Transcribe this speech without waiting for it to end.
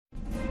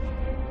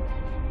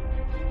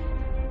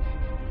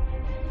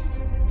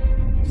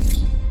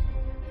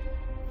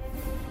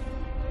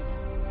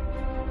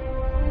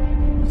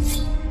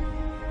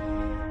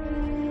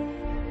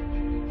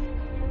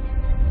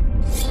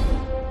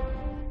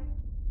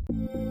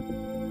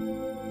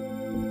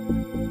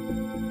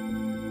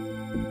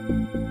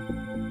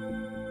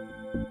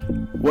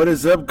What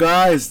is up,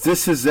 guys?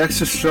 This is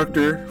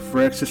xdestructor for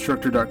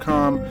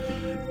xdestructor.com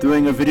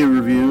doing a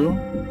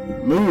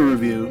movie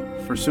review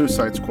for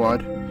Suicide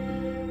Squad.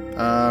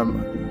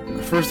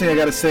 The first thing I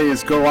gotta say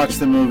is go watch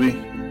the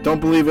movie. Don't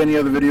believe any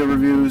other video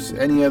reviews,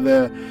 any of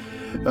the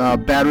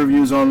bad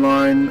reviews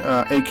online,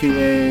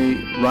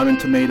 aka Rotten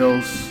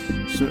Tomatoes,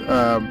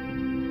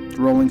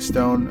 Rolling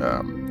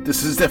Stone.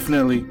 This is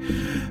definitely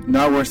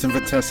not worse than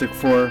Fantastic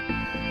Four.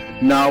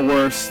 Not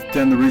worse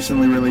than the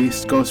recently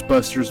released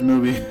Ghostbusters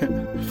movie.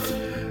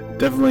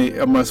 Definitely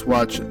a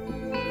must-watch.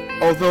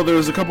 Although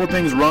there's a couple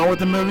things wrong with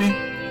the movie,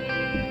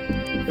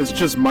 it's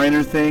just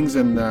minor things,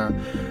 and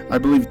I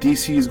believe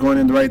DC is going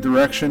in the right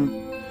direction.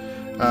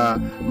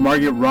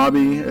 Margot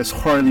Robbie as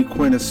Harley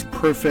Quinn is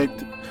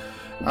perfect.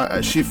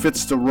 She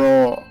fits the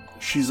role.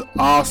 She's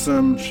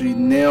awesome. She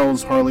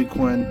nails Harley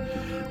Quinn.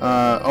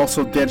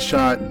 Also,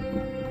 Deadshot,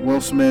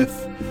 Will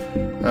Smith.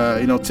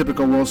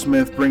 Typical Will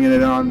Smith, bringing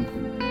it on.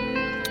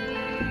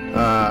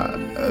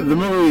 The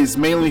movie is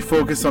mainly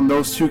focused on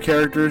those two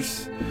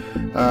characters.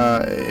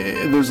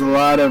 There's a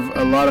lot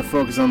of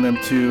focus on them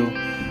too.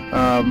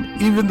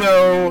 Even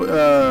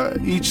though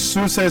each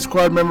Suicide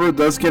Squad member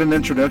does get an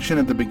introduction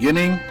at the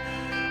beginning,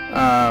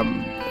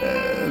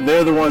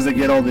 they're the ones that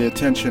get all the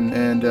attention,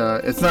 and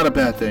it's not a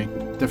bad thing.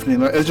 Definitely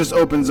not. It just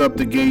opens up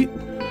the gate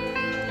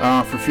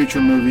for future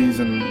movies,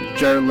 and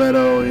Jared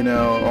Leto,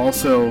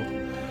 also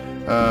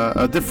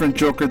a different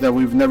Joker that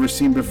we've never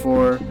seen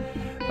before.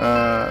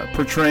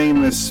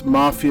 Portraying this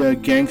mafia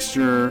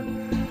gangster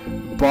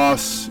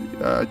boss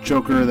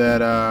Joker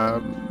that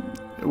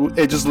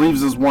it just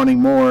leaves us wanting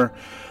more,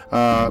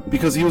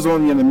 because he was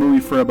only in the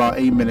movie for about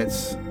 8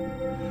 minutes.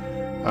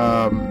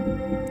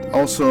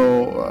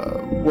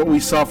 What we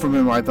saw from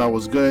him I thought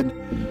was good.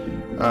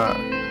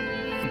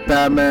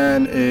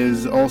 Batman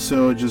is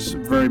also just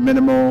very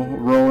minimal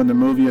role in the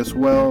movie as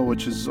well,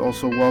 which is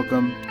also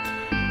welcome.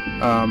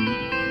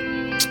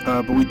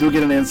 But we do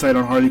get an insight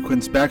on Harley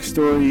Quinn's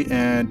backstory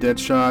and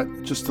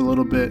Deadshot, just a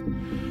little bit.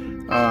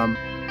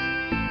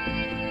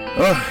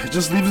 It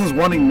just leaves us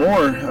wanting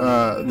more.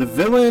 The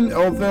villain,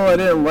 although I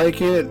didn't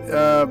like it,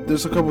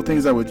 there's a couple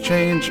things I would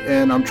change,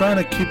 and I'm trying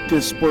to keep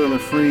this spoiler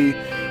free,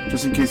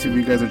 just in case if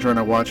you guys are trying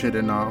to watch it,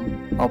 and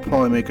I'll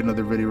probably make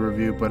another video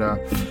review. But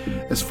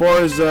as far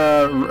as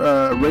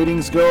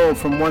ratings go,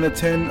 from 1 to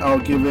 10, I'll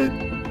give it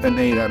an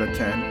 8 out of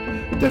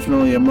 10.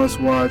 Definitely a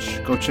must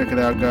watch. Go check it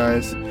out,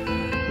 guys.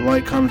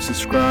 Like, comment,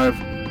 subscribe.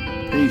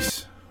 Peace.